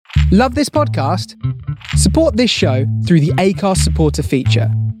Love this podcast? Support this show through the Acast supporter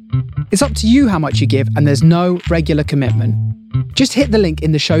feature. It's up to you how much you give, and there's no regular commitment. Just hit the link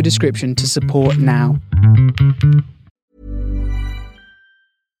in the show description to support now.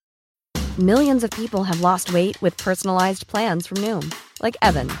 Millions of people have lost weight with personalized plans from Noom. Like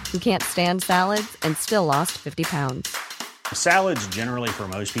Evan, who can't stand salads and still lost 50 pounds. Salads generally for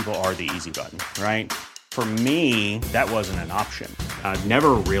most people are the easy button, right? For me, that wasn't an option. I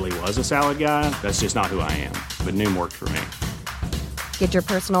never really was a salad guy. That's just not who I am. But Noom worked for me. Get your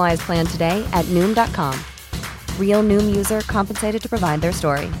personalized plan today at Noom.com. Real Noom user compensated to provide their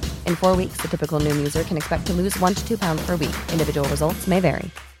story. In 4 weeks, the typical Noom user can expect to lose 1 to 2 pounds per week. Individual results may vary.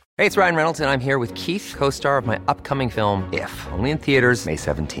 Hey, it's Ryan Reynolds, and I'm here with Keith, co-star of my upcoming film, If, only in theaters May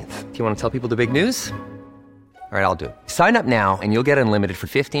 17th. Do you want to tell people the big news? All right, I'll do it. Sign up now and you'll get unlimited for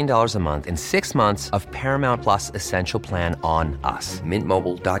 $15 a month and 6 months of Paramount Plus Essential Plan on us.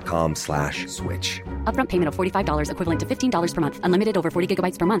 MintMobile.com/switch. Upfront payment of $45 equivalent to $15 per month. Unlimited over 40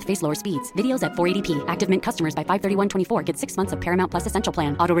 gigabytes per month. Face lower speeds. Videos at 480p. Active Mint customers by 531.24 get 6 months of Paramount Plus Essential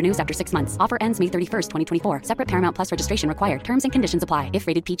Plan. Auto renews after 6 months. Offer ends May 31st, 2024. Separate Paramount Plus registration required. Terms and conditions apply if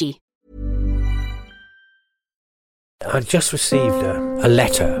rated PG. I just received a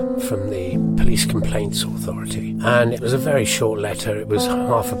letter from the Police Complaints Authority, and it was a very short letter. It was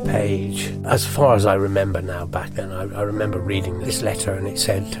half a page. As far as I remember now, back then, I remember reading this letter, and it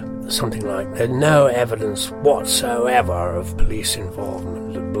said something like, "There's no evidence whatsoever of police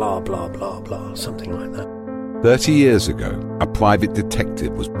involvement, blah, blah, blah, blah," something like that. 30 years ago, a private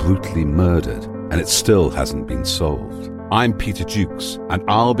detective was brutally murdered, and it still hasn't been solved. I'm Peter Jukes, and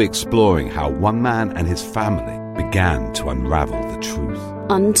I'll be exploring how one man and his family began to unravel the truth.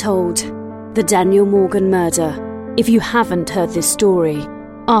 Untold. The Daniel Morgan murder. If you haven't heard this story,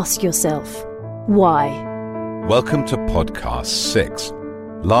 ask yourself, why? Welcome to Podcast 6.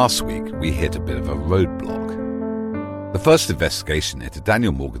 Last week, we hit a bit of a roadblock. The first investigation into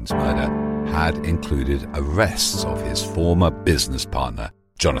Daniel Morgan's murder had included arrests of his former business partner,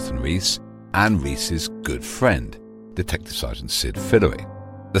 Jonathan Rees, and Rees's good friend, Detective Sergeant Sid Fillery.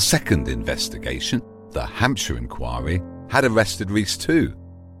 The second investigation, the Hampshire inquiry, had arrested Rees too,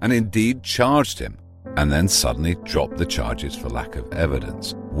 and indeed charged him, and then suddenly dropped the charges for lack of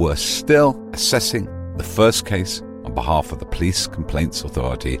evidence. Worse still, assessing the first case on behalf of the Police Complaints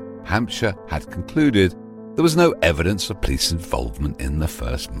Authority, Hampshire had concluded there was no evidence of police involvement in the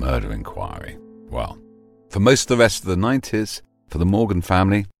first murder inquiry. Well, for most of the rest of the 90s, for the Morgan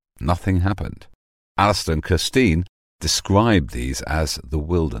family, nothing happened. Alistair and Christine described these as the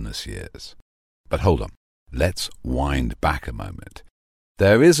wilderness years. But hold on, let's wind back a moment.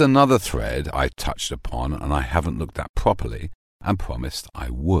 There is another thread I touched upon and I haven't looked at properly and promised I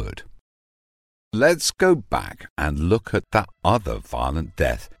would. Let's go back and look at that other violent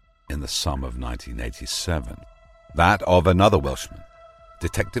death in the summer of 1987. That of another Welshman,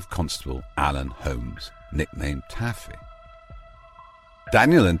 Detective Constable Alan Holmes, nicknamed Taffy.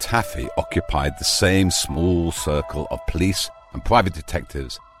 Daniel and Taffy occupied the same small circle of police and private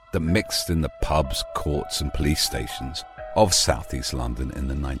detectives that mixed in the pubs, courts and police stations of southeast London in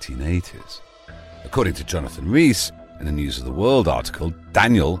the 1980s. According to Jonathan Rees, in a News of the World article,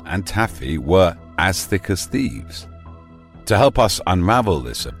 Daniel and Taffy were as thick as thieves. To help us unravel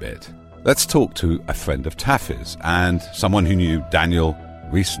this a bit, let's talk to a friend of Taffy's and someone who knew Daniel,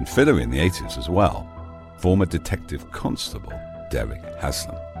 Rees and Fillery in the 80s as well, former Detective Constable Derek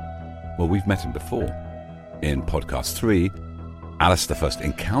Haslam. Well, we've met him before. In Podcast 3, Alistair first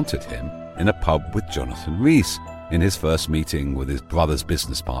encountered him in a pub with Jonathan Rees in his first meeting with his brother's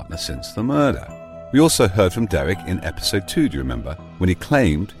business partner since the murder. We also heard from Derek in Episode 2, do you remember, when he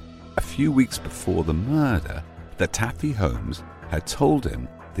claimed a few weeks before the murder that Taffy Holmes had told him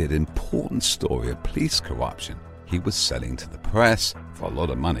the important story of police corruption he was selling to the press for a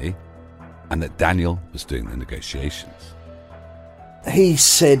lot of money, and that Daniel was doing the negotiations. He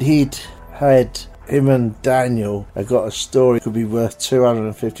said he'd had him and Daniel had got a story that could be worth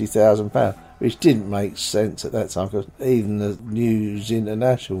 £250,000, which didn't make sense at that time because even the News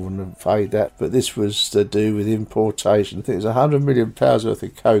International wouldn't have paid that. But this was to do with importation. I think it was £100 million worth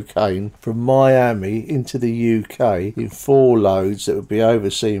of cocaine from Miami into the UK in 4 loads that would be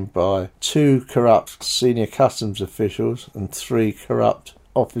overseen by 2 corrupt senior customs officials and 3 corrupt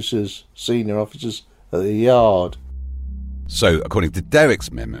officers, senior officers at the yard. So, according to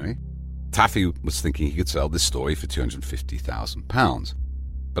Derek's memory, Taffy was thinking he could sell this story for £250,000.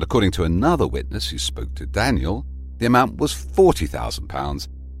 But according to another witness who spoke to Daniel, the amount was £40,000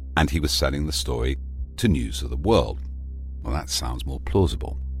 and he was selling the story to News of the World. Well, that sounds more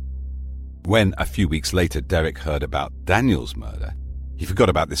plausible. When a few weeks later Derek heard about Daniel's murder, He forgot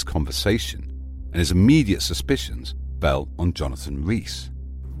about this conversation, and his immediate suspicions fell on Jonathan Rees.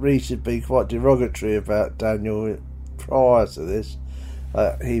 Rees had been quite derogatory about Daniel prior to this.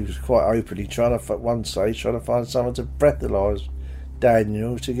 He was quite openly trying to find someone to breathalyse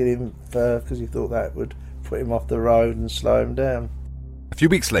Daniel to get him, because he thought that would put him off the road and slow him down. A few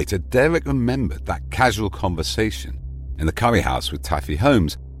weeks later, Derek remembered that casual conversation in the curry house with Taffy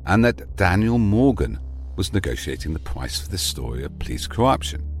Holmes, and that Daniel Morgan was negotiating the price for this story of police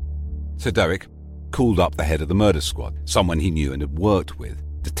corruption. So Derek called up the head of the murder squad, someone he knew and had worked with,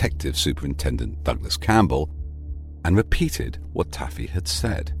 Detective Superintendent Douglas Campbell, and repeated what Taffy had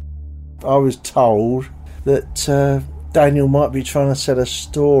said. I was told that Daniel might be trying to sell a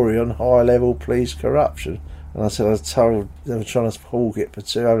story on high-level police corruption. And I said, I was told they were trying to hawk it for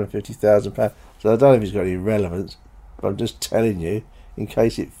 £250,000. So I don't know if it's got any relevance, but I'm just telling you in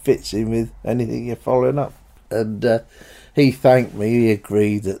case it fits in with anything you're following up. And he thanked me. He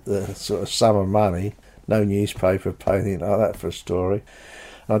agreed that the sort of sum of money, no newspaper paid anything like that for a story.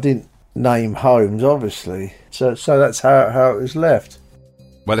 And I didn't name Holmes, obviously. So that's how it was left.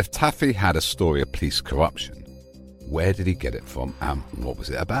 Well, if Taffy had a story of police corruption, where did he get it from and what was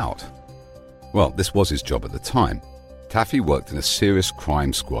it about? Well, this was his job at the time. Taffy worked in a serious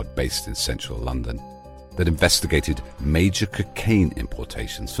crime squad based in central London that investigated major cocaine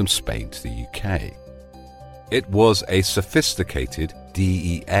importations from Spain to the UK. It was a sophisticated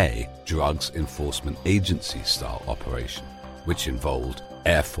DEA, Drugs Enforcement Agency style operation, which involved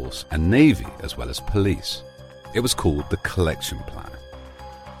Air Force and Navy as well as police. It was called the Collection Plan.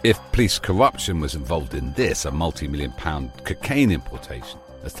 If police corruption was involved in this, a multi-million-pound cocaine importation,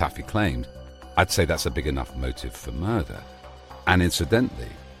 as Taffy claimed, I'd say that's a big enough motive for murder. And incidentally,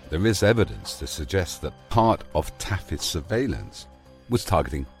 there is evidence to suggest that part of Taffy's surveillance was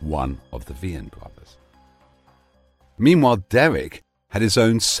targeting one of the Vian brothers. Meanwhile, Derek had his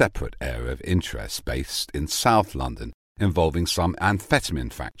own separate area of interest based in South London, involving some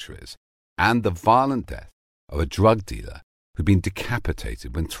amphetamine factories and the violent death of a drug dealer who'd been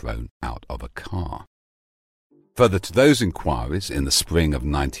decapitated when thrown out of a car. Further to those inquiries, in the spring of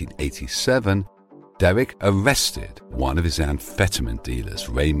 1987, Derek arrested one of his amphetamine dealers,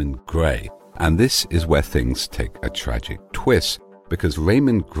 Raymond Gray, and this is where things take a tragic twist, because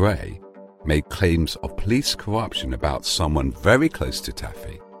Raymond Gray made claims of police corruption about someone very close to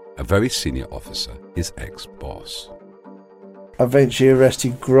Taffy, a very senior officer, his ex-boss. I eventually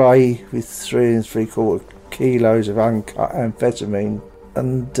arrested Gray with 3 3/4 kilos of uncut amphetamine,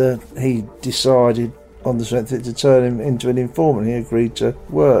 and he decided on the strength of it to turn him into an informant. He agreed to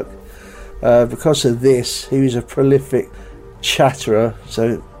work. Because of this, he was a prolific chatterer,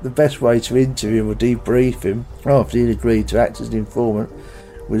 so the best way to interview him or debrief him after he'd agreed to act as an informant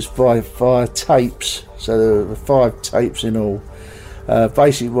was via tapes. So there were 5 tapes in all.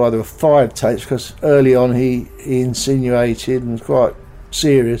 Basically why there were 5 tapes, because early on he insinuated and was quite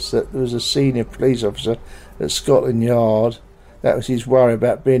serious that there was a senior police officer at Scotland Yard, that was his worry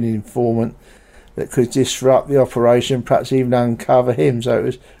about being an informant, that could disrupt the operation, perhaps even uncover him. So it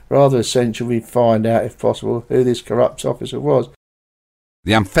was rather essential we find out, if possible, who this corrupt officer was.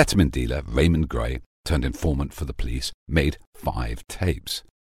 The amphetamine dealer, Raymond Gray, turned informant for the police, made 5 tapes.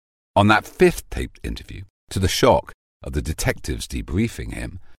 On that 5th taped interview, to the shock of the detectives debriefing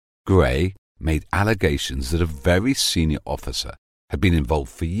him, Gray made allegations that a very senior officer had been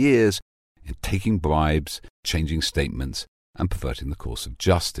involved for years in taking bribes, changing statements, and perverting the course of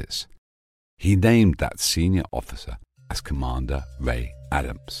justice. He named that senior officer as Commander Ray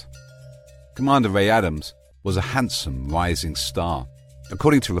Adams. Commander Ray Adams was a handsome rising star.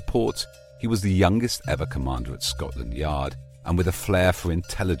 According to reports, he was the youngest ever commander at Scotland Yard, and with a flair for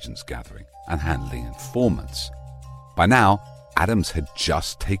intelligence gathering and handling informants. By now, Adams had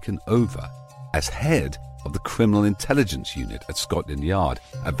just taken over as head of the Criminal Intelligence Unit at Scotland Yard,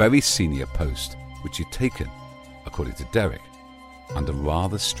 a very senior post which he'd taken, according to Derek, under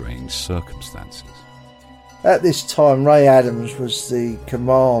rather strange circumstances. At this time, Ray Adams was the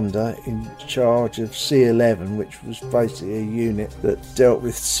commander in charge of C11, which was basically a unit that dealt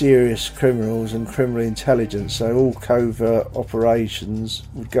with serious criminals and criminal intelligence, so all covert operations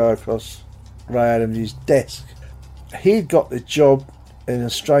would go across Ray Adams' desk. He'd got the job in a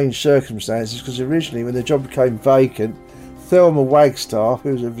strange circumstances, because originally when the job became vacant, Thelma Wagstaff,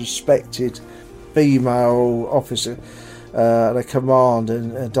 who was a respected female officer and a commander,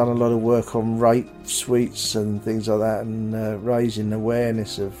 and had done a lot of work on rape suites and things like that, and raising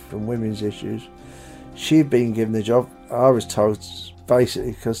awareness of women's issues. She'd been given the job, I was told,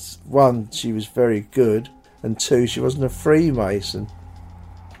 basically because 1, she was very good, and 2, she wasn't a Freemason.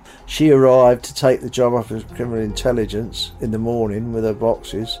 She arrived to take the job off of criminal intelligence in the morning with her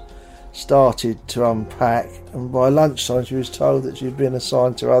boxes, started to unpack, and by lunchtime she was told that she'd been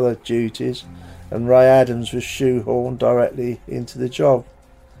assigned to other duties and Ray Adams was shoehorned directly into the job.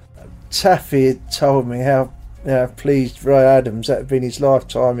 Taffy had told me how pleased Ray Adams, that had been his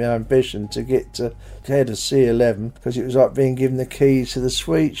lifetime ambition to get to head of C11, because it was like being given the keys to the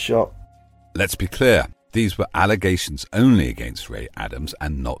sweet shop. Let's be clear, these were allegations only against Ray Adams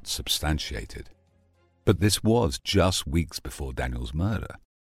and not substantiated. But this was just weeks before Daniel's murder.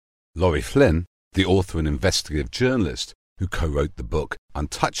 Laurie Flynn, the author and investigative journalist who co-wrote the book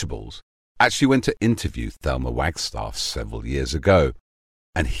Untouchables, actually went to interview Thelma Wagstaff several years ago,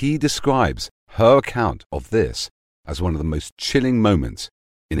 and he describes her account of this as one of the most chilling moments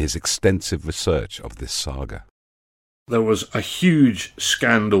in his extensive research of this saga. There was a huge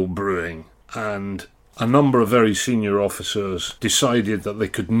scandal brewing, and a number of very senior officers decided that they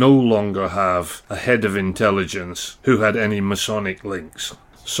could no longer have a head of intelligence who had any Masonic links.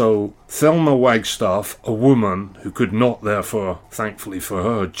 So Thelma Wagstaff, a woman who could not, therefore, thankfully for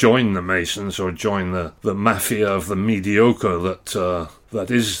her, join the Masons or join the mafia of the mediocre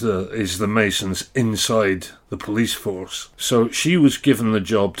that is the Masons inside the police force. So she was given the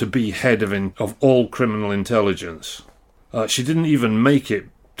job to be head of all criminal intelligence. She didn't even make it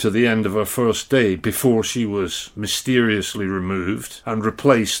to the end of her first day before she was mysteriously removed and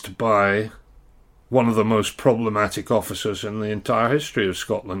replaced by one of the most problematic officers in the entire history of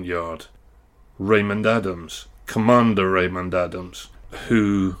Scotland Yard, Raymond Adams, Commander Raymond Adams,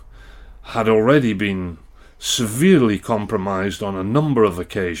 who had already been severely compromised on a number of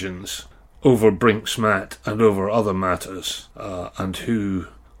occasions over Brinksmat and over other matters, and who,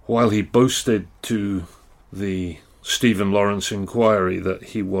 while he boasted to the Stephen Lawrence inquiry that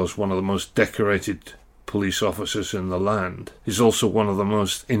he was one of the most decorated police officers in the land, is also one of the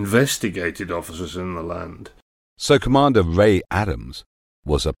most investigated officers in the land. So Commander Ray Adams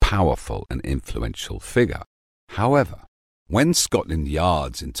was a powerful and influential figure. However, when Scotland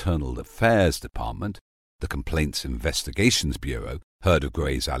Yard's Internal Affairs Department, the Complaints Investigations Bureau, heard of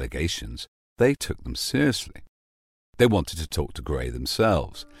Gray's allegations, they took them seriously. They wanted to talk to Gray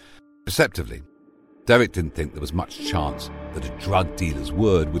themselves. Perceptively, Derek didn't think there was much chance that a drug dealer's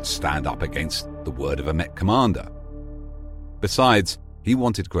word would stand up against the word of a Met commander. Besides, he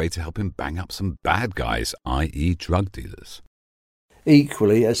wanted Gray to help him bang up some bad guys, i.e. drug dealers.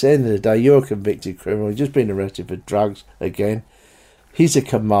 Equally, at the end of the day, you're a convicted criminal, you've just been arrested for drugs again. He's a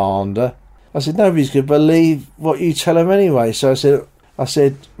commander. I said, nobody's going to believe what you tell them anyway. So I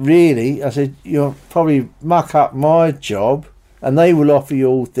said, really? I said, you'll probably muck up my job, and they will offer you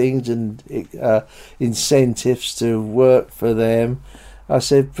all things and incentives to work for them. I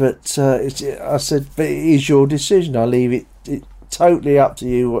said, but it is your decision. I leave it totally up to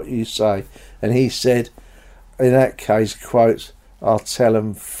you what you say. And he said, in that case, quote, I'll tell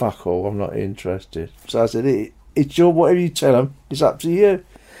them fuck all. I'm not interested. So I said, it's your whatever you tell them. It's up to you.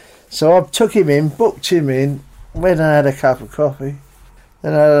 So I took him in, booked him in, went and had a cup of coffee,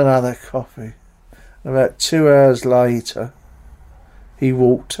 then had another coffee. And about 2 hours later, he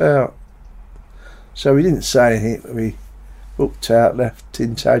walked out. So we didn't say anything. We walked out, left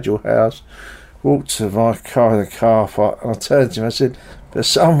Tintagel House, walked to my car in the car park, and I turned to him. I said, "But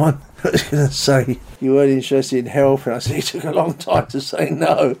someone was going to say you weren't interested in helping." I said, "It took a long time to say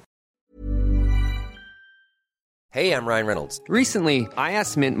no." Hey, I'm Ryan Reynolds. Recently, I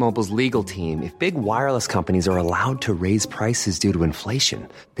asked Mint Mobile's legal team if big wireless companies are allowed to raise prices due to inflation.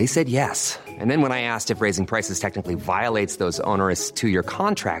 They said yes. And then when I asked if raising prices technically violates those onerous 2-year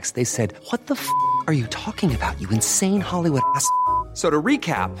contracts, they said, "What the f*** are you talking about, you insane Hollywood ass?" So to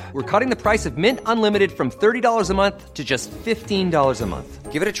recap, we're cutting the price of Mint Unlimited from $30 a month to just $15 a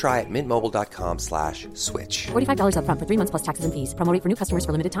month. Give it a try at mintmobile.com/switch. $45 up front for 3 months plus taxes and fees. Promo rate for new customers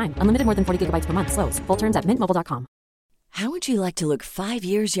for limited time. Unlimited more than 40 gigabytes per month. Slows full terms at mintmobile.com. How would you like to look 5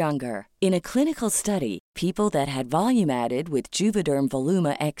 years younger? In a clinical study, people that had volume added with Juvederm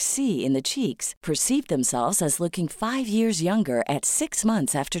Voluma XC in the cheeks perceived themselves as looking 5 years younger at 6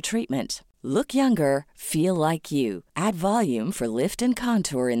 months after treatment. Look younger, feel like you. Add volume for lift and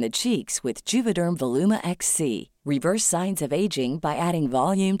contour in the cheeks with Juvederm Voluma XC. Reverse signs of aging by adding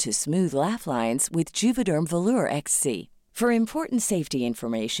volume to smooth laugh lines with Juvederm Volure XC. For important safety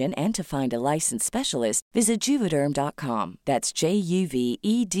information and to find a licensed specialist, visit Juvederm.com. That's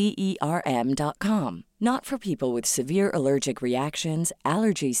JUVEDERM.com. Not for people with severe allergic reactions,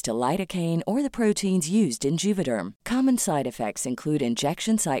 allergies to lidocaine, or the proteins used in Juvederm. Common side effects include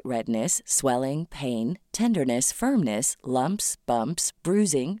injection site redness, swelling, pain, tenderness, firmness, lumps, bumps,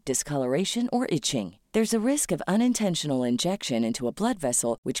 bruising, discoloration, or itching. There's a risk of unintentional injection into a blood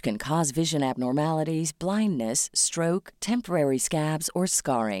vessel, which can cause vision abnormalities, blindness, stroke, temporary scabs, or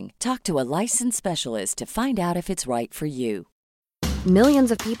scarring. Talk to a licensed specialist to find out if it's right for you.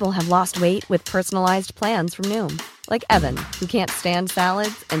 Millions of people have lost weight with personalized plans from Noom. Like Evan, who can't stand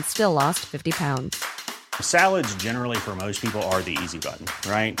salads and still lost 50 pounds. Salads generally for most people are the easy button,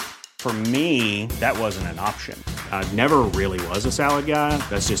 right? For me, that wasn't an option. I never really was a salad guy.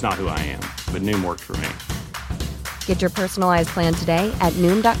 That's just not who I am. But Noom worked for me. Get your personalized plan today at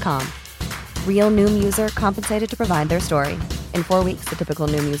Noom.com. Real Noom user compensated to provide their story. In 4 weeks, the typical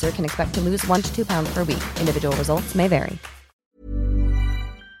Noom user can expect to lose 1 to 2 pounds per week. Individual results may vary.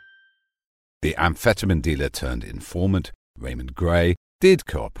 The amphetamine dealer turned informant, Raymond Gray, did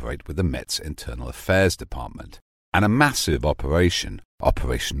cooperate with the Met's Internal Affairs Department, and a massive operation,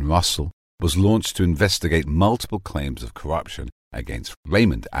 Operation Russell, was launched to investigate multiple claims of corruption against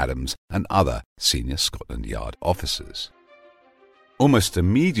Raymond Adams and other senior Scotland Yard officers. Almost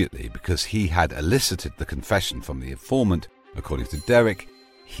immediately, because he had elicited the confession from the informant, according to Derek,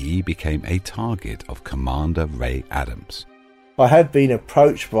 he became a target of Commander Ray Adams. I had been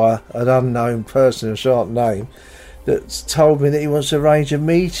approached by an unknown person of a sharp name that's told me that he wants to arrange a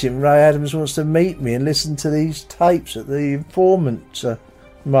meeting. Ray Adams wants to meet me and listen to these tapes that the informant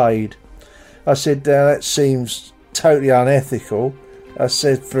made. I said, that seems totally unethical. I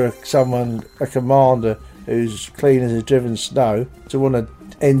said, for someone, a commander who's clean as a driven snow, to want to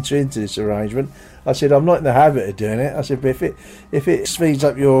enter into this arrangement. I said, I'm not in the habit of doing it. I said, but if it speeds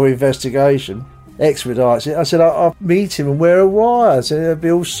up your investigation, expedites it. I said, I'll meet him and wear a wire. I said, it'll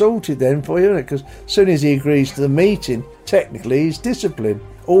be all sorted then for you, because as soon as he agrees to the meeting, technically he's disciplined.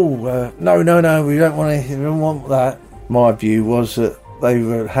 No, we don't want that. My view was that they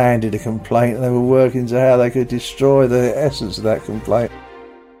were handed a complaint and they were working to how they could destroy the essence of that complaint.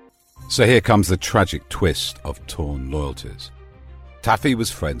 So here comes the tragic twist of torn loyalties. Taffy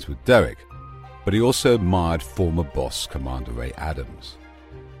was friends with Derek, but he also admired former boss Commander Ray Adams.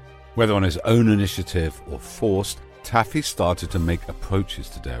 Whether on his own initiative or forced, Taffy started to make approaches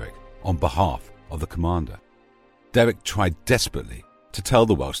to Derek on behalf of the commander. Derek tried desperately to tell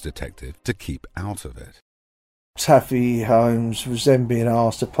the Welsh detective to keep out of it. Taffy Holmes was then being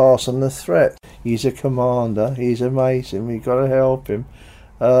asked to pass on the threat. He's a commander, he's amazing, we've got to help him.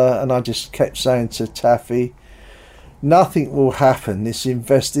 And I just kept saying to Taffy, nothing will happen,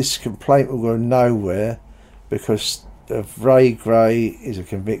 this complaint will go nowhere, because Ray Gray is a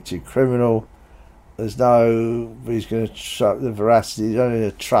convicted criminal. He's going to show the veracity, he's only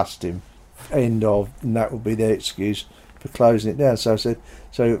going to trust him. End of, and that will be their excuse for closing it down. So I said,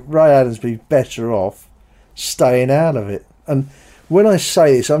 so Ray Adams would be better off staying out of it. And when I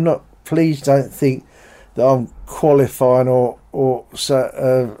say this, please don't think that I'm qualifying or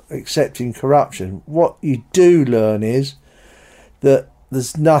accepting corruption. What you do learn is that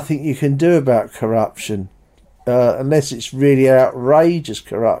there's nothing you can do about corruption. Unless it's really outrageous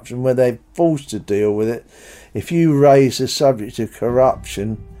corruption where they're forced to deal with it. If you raise the subject of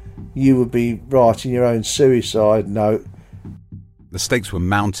corruption, you would be writing your own suicide note. The stakes were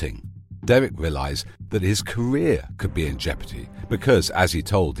mounting. Derek realised that his career could be in jeopardy because, as he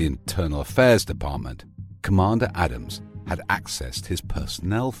told the Internal Affairs Department, Commander Adams had accessed his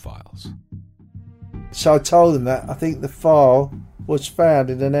personnel files. So I told him that I think the file was found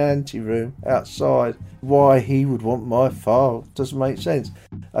in an anteroom outside. Why he would want my file doesn't make sense.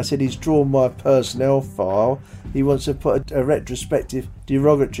 I said, he's drawn my personnel file. He wants to put a retrospective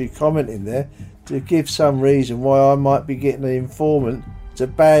derogatory comment in there to give some reason why I might be getting an informant to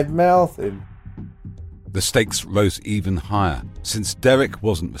badmouth him. The stakes rose even higher. Since Derek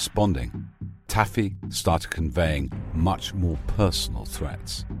wasn't responding, Taffy started conveying much more personal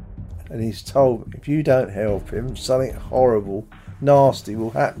threats. And he's told me, if you don't help him, something horrible, nasty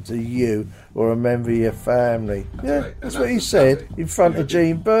will happen to you or a member of your family. That's what he said in front of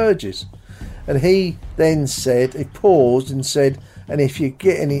Jean Burgess. And he then said, he paused and said, and if you're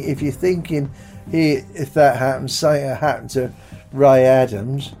thinking here, if that happens, something will happen to Ray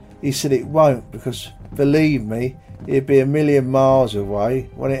Adams, he said it won't, because believe me, he'd be a million miles away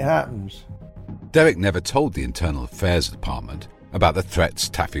when it happens. Derek never told the Internal Affairs Department about the threats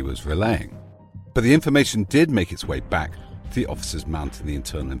Taffy was relaying, but the information did make its way back to the officers mounting the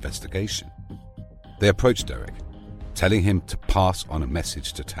internal investigation. They approached Derek, telling him to pass on a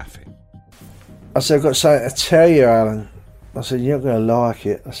message to Taffy. I said, I've got something to tell you, Alan. I said, you're not going to like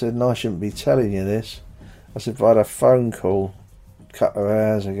it. I said, and I shouldn't be telling you this. I said, but I had a phone call a couple of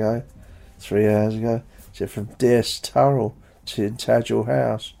hours ago, 3 hours ago. I said, from D.S. Turrell to Tadgell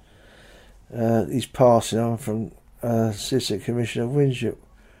House. He's passing on from Assistant Commissioner Winship.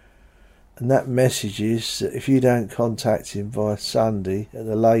 And that message is that if you don't contact him by Sunday at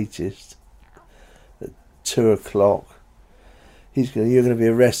the latest, at 2 o'clock, you're going to be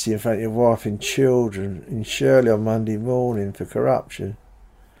arrested in front of your wife and children in Shirley on Monday morning for corruption.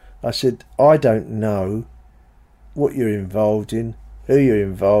 I said, I don't know what you're involved in, who you're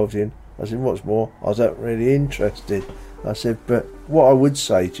involved in. I said, what's more, I was not really interested. I said, but what I would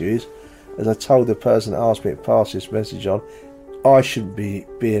say to you is, as I told the person that asked me to pass this message on, I shouldn't be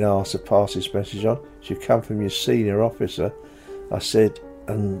being asked to pass this message on. It should come from your senior officer. I said,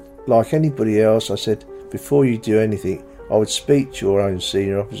 and like anybody else, I said, before you do anything, I would speak to your own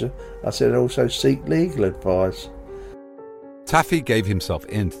senior officer. I said, and also seek legal advice. Taffy gave himself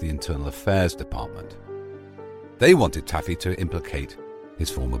in to the Internal Affairs Department. They wanted Taffy to implicate his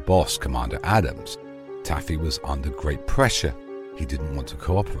former boss, Commander Adams. Taffy was under great pressure. He didn't want to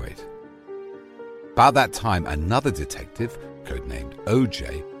cooperate. About that time, another detective, codenamed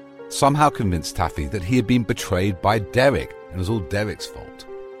OJ, somehow convinced Taffy that he had been betrayed by Derek and it was all Derek's fault.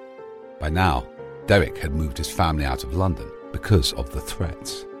 By now, Derek had moved his family out of London because of the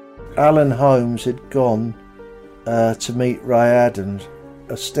threats. Alan Holmes had gone to meet Ray Adams,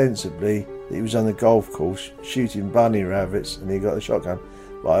 ostensibly he was on the golf course shooting bunny rabbits and he got a shotgun.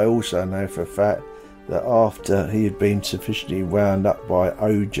 But I also know for a fact that after he had been sufficiently wound up by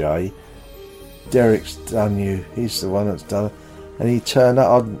OJ, Derek's done you, he's the one that's done it. And he turned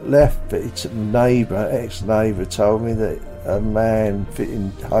up, I'd left, but his ex-neighbour told me that a man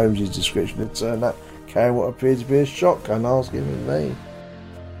fitting Holmes' description had turned up carrying what appeared to be a shotgun, asking for me.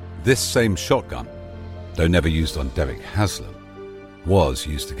 This same shotgun, though never used on Derek Haslam, was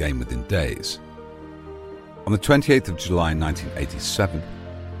used again within days. On the 28th of July 1987,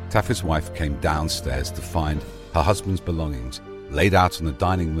 Taffy's wife came downstairs to find her husband's belongings laid out on the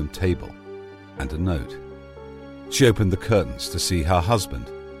dining room table and a note. She opened the curtains to see her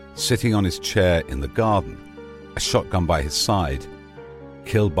husband sitting on his chair in the garden, a shotgun by his side,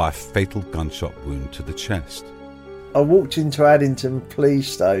 killed by a fatal gunshot wound to the chest. I walked into Addington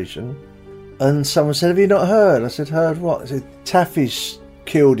police station and someone said, have you not heard? I said, heard what? I said, Taffy's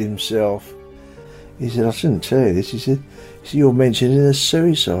killed himself. He said, I shouldn't tell you this. He said, you're mentioning a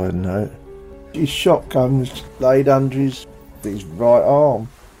suicide note. His shotgun was laid under his right arm,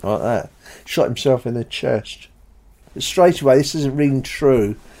 like that. Shot himself in the chest. But straight away, this doesn't ring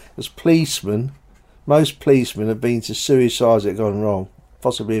true. As policemen, most policemen have been to suicides that have gone wrong,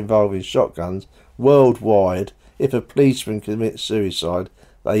 possibly involving shotguns. Worldwide, if a policeman commits suicide,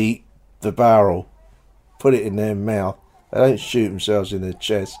 they eat the barrel, put it in their mouth. They don't shoot themselves in the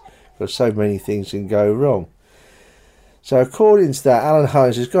chest because so many things can go wrong. So according to that, Alan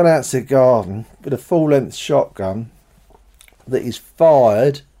Holmes has gone out to the garden with a full-length shotgun that he's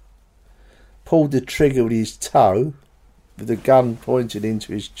fired, pulled the trigger with his toe, with the gun pointed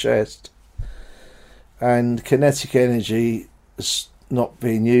into his chest, and kinetic energy has not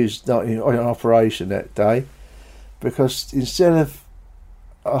been used, not in operation that day, because instead of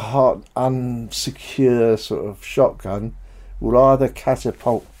a hot, unsecure sort of shotgun, will either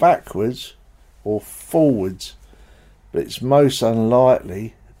catapult backwards or forwards, but it's most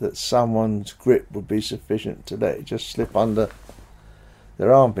unlikely that someone's grip would be sufficient to let it just slip under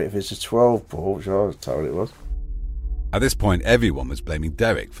their armpit if it's a 12 bore, which I was told it was. At this point, everyone was blaming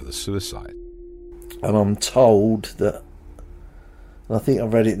Derek for the suicide. And I'm told that, and I think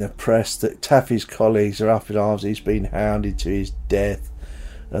I've read it in the press, that Taffy's colleagues are up in arms, he's been hounded to his death,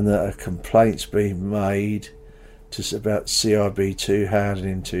 and that a complaint's been made about CIB2 hounding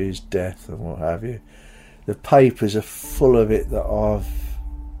him to his death and what have you. The papers are full of it that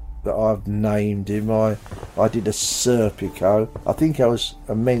I've named him. I did a Serpico. I think I was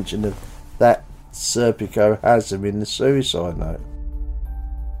a mention of that Serpico Haslam in the suicide note.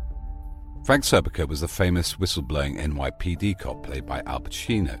 Frank Serpico was the famous whistleblowing NYPD cop played by Al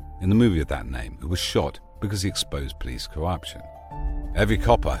Pacino in the movie of that name, who was shot because he exposed police corruption. Every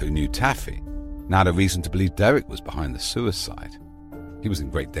copper who knew Taffy now had a reason to believe Derek was behind the suicide. He was in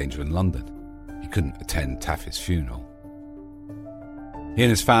great danger in London. He couldn't attend Taffy's funeral. He and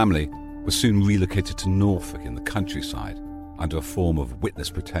his family were soon relocated to Norfolk in the countryside under a form of witness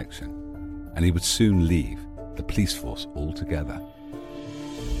protection, and he would soon leave the police force altogether.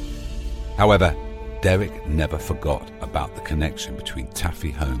 However, Derek never forgot about the connection between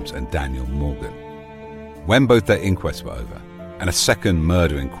Taffy Holmes and Daniel Morgan. When both their inquests were over and a second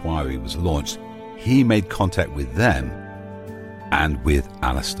murder inquiry was launched, he made contact with them and with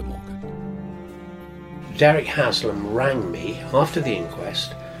Alistair Morgan. Derek Haslam rang me after the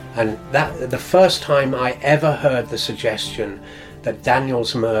inquest, and that the first time I ever heard the suggestion that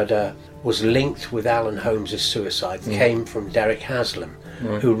Daniel's murder was linked with Alan Holmes' suicide came from Derek Haslam.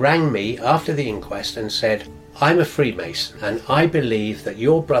 who rang me after the inquest and said, I'm a Freemason and I believe that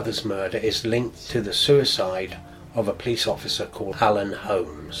your brother's murder is linked to the suicide of a police officer called Alan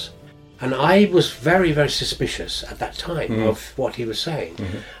Holmes. And I was very, very suspicious at that time of what he was saying.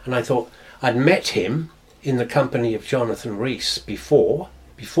 And I thought, I'd met him in the company of Jonathan Rees before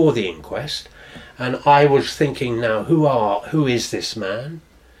the inquest, and I was thinking now, who is this man?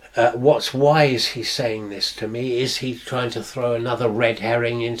 Why is he saying this to me? Is he trying to throw another red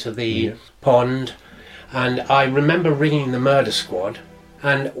herring into the pond? And I remember ringing the murder squad,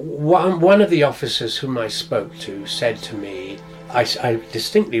 and one of the officers whom I spoke to said to me, I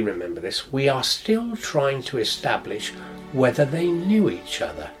distinctly remember this, we are still trying to establish whether they knew each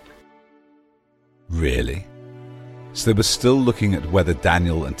other. Really? So they were still looking at whether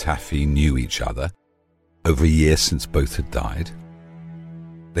Daniel and Taffy knew each other, over a year since both had died?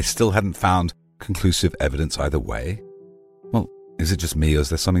 They still hadn't found conclusive evidence either way? Well, is it just me, or is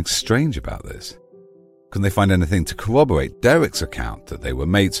there something strange about this? Couldn't they find anything to corroborate Derek's account that they were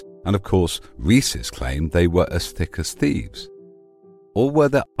mates, and of course Rees's claim they were as thick as thieves? Or were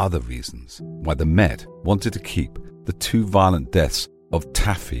there other reasons why the Met wanted to keep the two violent deaths of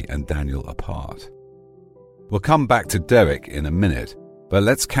Taffy and Daniel apart? We'll come back to Derek in a minute, but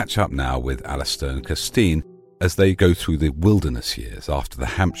let's catch up now with Alistair and Christine as they go through the wilderness years after the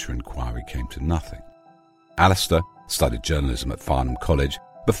Hampshire inquiry came to nothing. Alistair studied journalism at Farnham College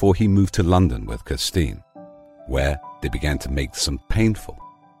before he moved to London with Christine, where they began to make some painful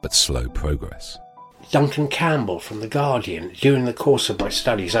but slow progress. Duncan Campbell from The Guardian. During the course of my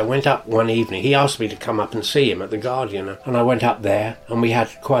studies, I went up one evening. He asked me to come up and see him at The Guardian, and I went up there, and we had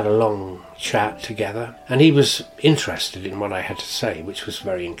quite a long chat together. And he was interested in what I had to say, which was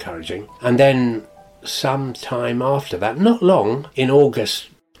very encouraging. And then some time after that, not long, in August,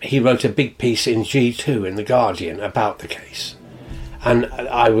 he wrote a big piece in G2 in The Guardian about the case. And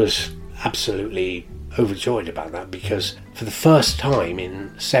I was absolutely overjoyed about that, because for the first time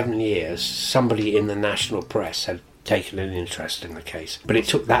in 7 years somebody in the national press had taken an interest in the case, but it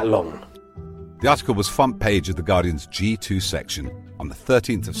took that long. The article was front page of The Guardian's G2 section on the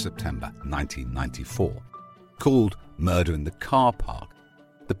 13th of September 1994, called Murder in the Car Park.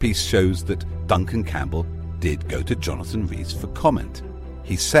 The piece shows that Duncan Campbell did go to Jonathan Rees for comment.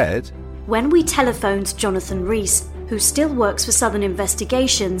 He said, When we telephoned Jonathan Rees, who still works for Southern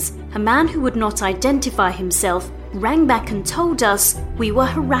Investigations, a man who would not identify himself rang back and told us we were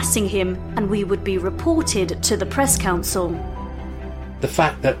harassing him and we would be reported to the Press Council. The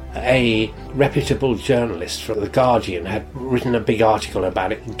fact that a reputable journalist from The Guardian had written a big article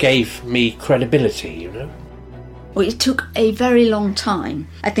about it gave me credibility, you know. Well, it took a very long time.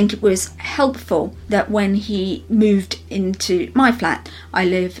 I think it was helpful that when he moved into my flat, I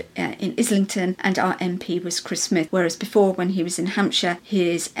live in Islington, and our MP was Chris Smith, whereas before, when he was in Hampshire,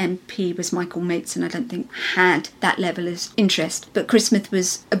 his MP was Michael Mates, and I don't think had that level of interest. But Chris Smith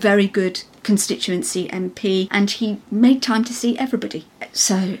was a very good constituency MP, and he made time to see everybody.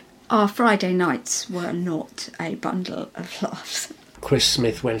 So our Friday nights were not a bundle of laughs. Chris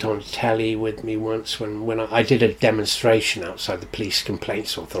Smith went on telly with me once when I did a demonstration outside the Police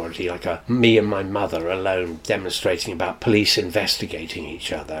Complaints Authority, like me and my mother alone demonstrating about police investigating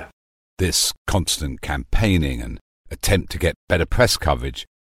each other. This constant campaigning and attempt to get better press coverage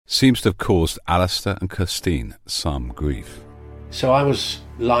seems to have caused Alistair and Christine some grief. So I was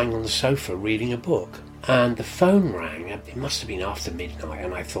lying on the sofa reading a book, and the phone rang. It must have been after midnight,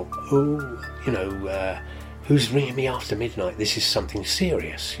 and I thought, who's ringing me after midnight? This is something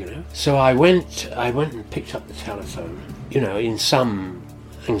serious, you know. So I went and picked up the telephone, in some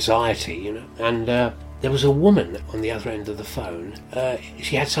anxiety, and there was a woman on the other end of the phone.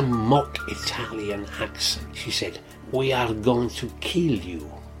 She had some mock Italian accent. She said, "We are going to kill you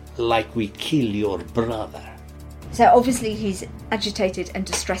like we kill your brother." So obviously he's agitated and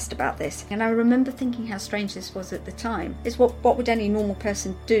distressed about this. And I remember thinking how strange this was at the time. Is what would any normal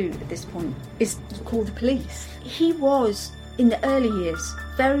person do at this point? Is call the police. He was, in the early years,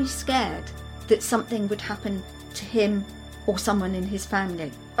 very scared that something would happen to him or someone in his family.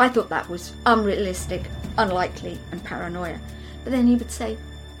 I thought that was unrealistic, unlikely, and paranoia. But then he would say,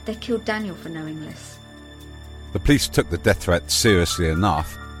 they killed Daniel for knowing this. The police took the death threat seriously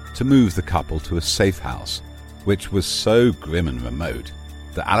enough to move the couple to a safe house, which was so grim and remote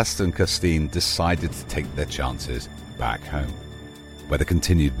that Alistair and Christine decided to take their chances back home, where they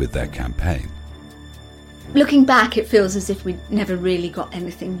continued with their campaign. Looking back, it feels as if we'd never really got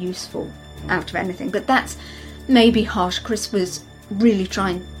anything useful out of anything, but that's maybe harsh. Chris was really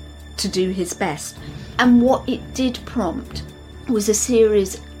trying to do his best, and what it did prompt was a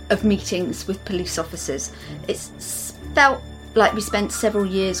series of meetings with police officers. It felt Like, we spent several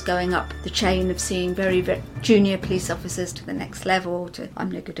years going up the chain of seeing very, very junior police officers to the next level, to,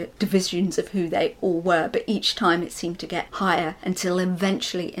 I'm no good at divisions of who they all were, but each time it seemed to get higher until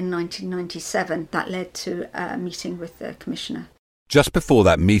eventually in 1997 that led to a meeting with the Commissioner. Just before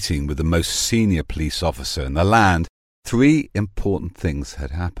that meeting with the most senior police officer in the land, 3 important things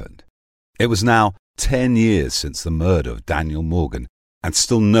had happened. It was now 10 years since the murder of Daniel Morgan, and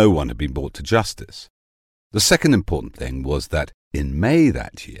still no one had been brought to justice. The second important thing was that in May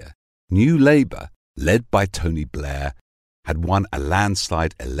that year, New Labour, led by Tony Blair, had won a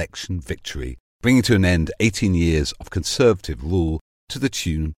landslide election victory, bringing to an end 18 years of Conservative rule to the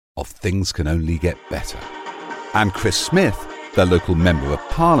tune of Things Can Only Get Better. And Chris Smith, their local Member of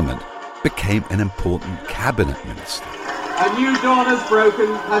Parliament, became an important cabinet minister. A new dawn has broken,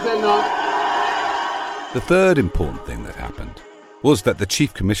 has it not? The third important thing that happened was that the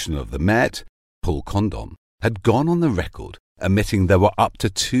Chief Commissioner of the Met, Paul Condon, had gone on the record admitting there were up to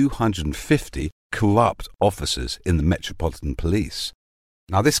 250 corrupt officers in the Metropolitan Police.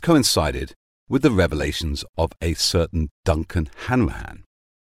 Now, this coincided with the revelations of a certain Duncan Hanrahan.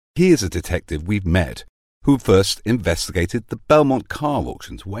 He is a detective we've met who first investigated the Belmont car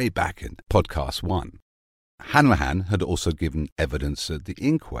auctions way back in Podcast 1. Hanrahan had also given evidence at the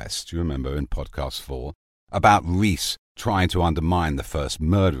inquest, you remember in Podcast 4, about Rees trying to undermine the first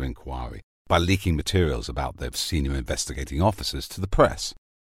murder inquiry by leaking materials about their senior investigating officers to the press.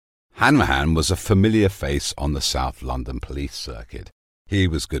 Hanrahan was a familiar face on the South London police circuit. He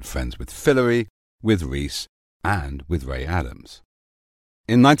was good friends with Fillery, with Rees, and with Ray Adams.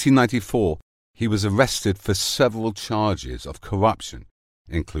 In 1994, he was arrested for several charges of corruption,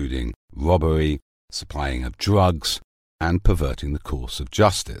 including robbery, supplying of drugs, and perverting the course of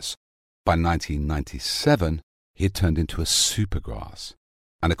justice. By 1997, he had turned into a supergrass.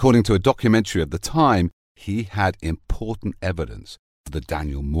 And according to a documentary of the time, he had important evidence for the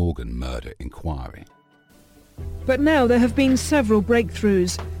Daniel Morgan murder inquiry. But now there have been several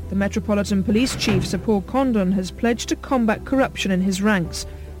breakthroughs. The Metropolitan Police Chief, Sir Paul Condon, has pledged to combat corruption in his ranks.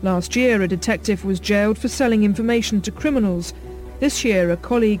 Last year, a detective was jailed for selling information to criminals. This year, a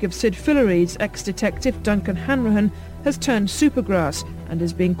colleague of Sid Fillery's, ex-detective Duncan Hanrahan, has turned supergrass and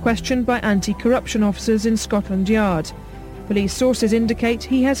is being questioned by anti-corruption officers in Scotland Yard. Police sources indicate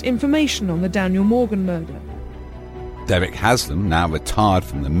he has information on the Daniel Morgan murder. Derek Haslam, now retired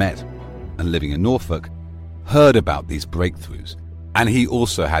from the Met and living in Norfolk, heard about these breakthroughs, and he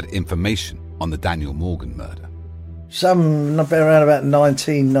also had information on the Daniel Morgan murder. Around about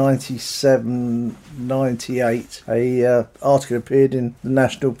 1997, 98, a article appeared in the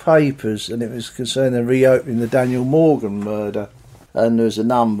national papers, and it was concerning reopening the Daniel Morgan murder. And there was a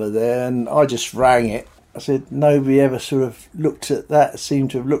number there, and I just rang it. I said nobody ever sort of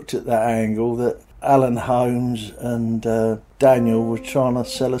seemed to have looked at that angle, that Alan Holmes and Daniel were trying to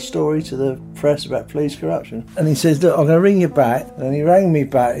sell a story to the press about police corruption. And he says, look, I'm going to ring you back. And he rang me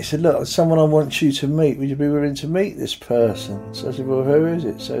back. He said, look, there's someone I want you to meet. Would you be willing to meet this person? So I said, well, who is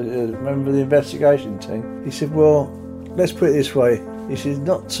it? So member of the investigation team. He said, well, let's put it this way. He said,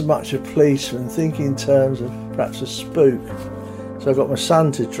 not so much a policeman, think in terms of perhaps a spook. So I got my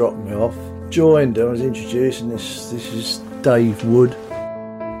son to drop me off. Joined her, I was introduced, and this is Dave Wood.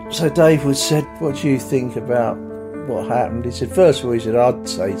 So Dave Wood said, what do you think about what happened? He said, first of all, he said, I'd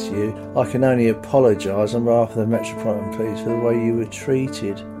say to you, I can only apologise on behalf of the Metropolitan Police for the way you were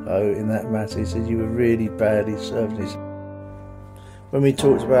treated in that matter. He said, you were really badly served. When we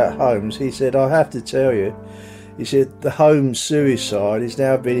talked about Holmes, he said, I have to tell you, he said, the Holmes suicide is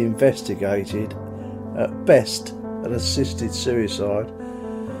now being investigated, at best an assisted suicide,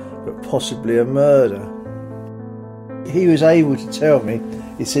 but possibly a murder. He was able to tell me,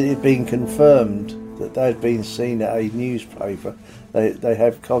 he said it had been confirmed that they'd been seen at a newspaper. They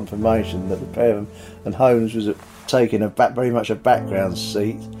have confirmation that the pair of them, and Holmes was taking very much a background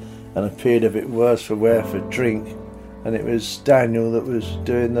seat and appeared a bit worse for wear for drink, and it was Daniel that was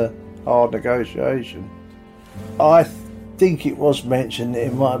doing the hard negotiation. I think it was mentioned that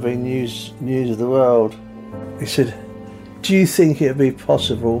it might have been News of the World. He said, do you think it would be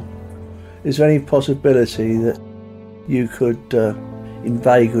possible, is there any possibility that you could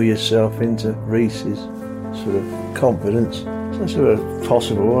inveigle yourself into Rees's sort of confidence? So sort of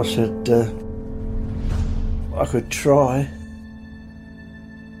possible. I said, I could try.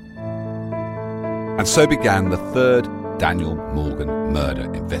 And so began the third Daniel Morgan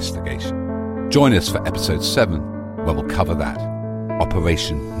murder investigation. Join us for episode 7, where we'll cover that.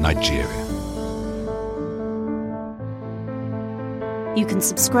 Operation Nigeria. You can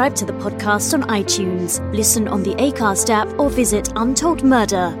subscribe to the podcast on iTunes, listen on the Acast app, or visit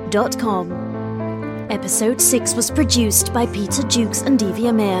untoldmurder.com. Episode 6 was produced by Peter Jukes and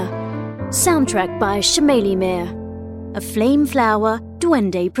Divya Mayer. Soundtrack by Shamali Mayer. A Flameflower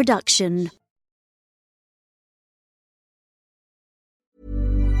Duende production.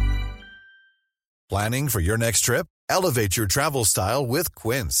 Planning for your next trip? Elevate your travel style with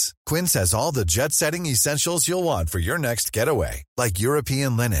Quince. Quince has all the jet-setting essentials you'll want for your next getaway, like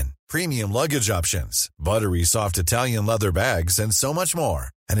European linen, premium luggage options, buttery soft Italian leather bags, and so much more.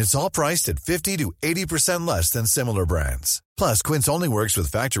 And it's all priced at 50 to 80% less than similar brands. Plus, Quince only works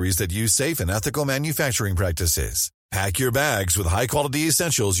with factories that use safe and ethical manufacturing practices. Pack your bags with high-quality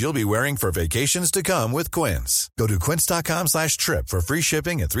essentials you'll be wearing for vacations to come with Quince. Go to quince.com/trip for free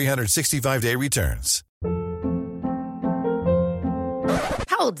shipping and 365-day returns.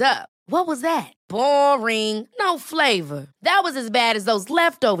 Hold up. What was that? Boring. No flavor. That was as bad as those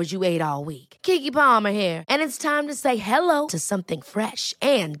leftovers you ate all week. Keke Palmer here, and it's time to say hello to something fresh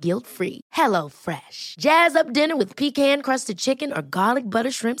and guilt-free. Hello Fresh. Jazz up dinner with pecan-crusted chicken or garlic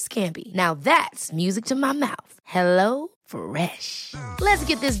butter shrimp scampi. Now that's music to my mouth. Hello Fresh. Let's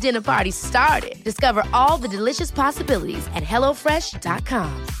get this dinner party started. Discover all the delicious possibilities at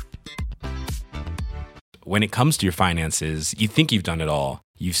HelloFresh.com. When it comes to your finances, you think you've done it all.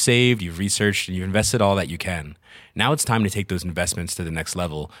 You've saved, you've researched, and you've invested all that you can. Now it's time to take those investments to the next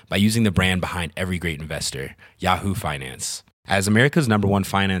level by using the brand behind every great investor, Yahoo Finance. As America's #1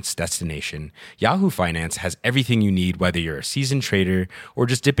 finance destination, Yahoo Finance has everything you need, whether you're a seasoned trader or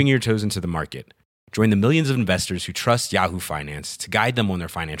just dipping your toes into the market. Join the millions of investors who trust Yahoo Finance to guide them on their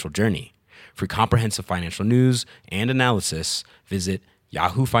financial journey. For comprehensive financial news and analysis, visit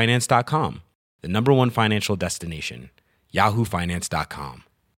yahoofinance.com, the #1 financial destination, yahoofinance.com.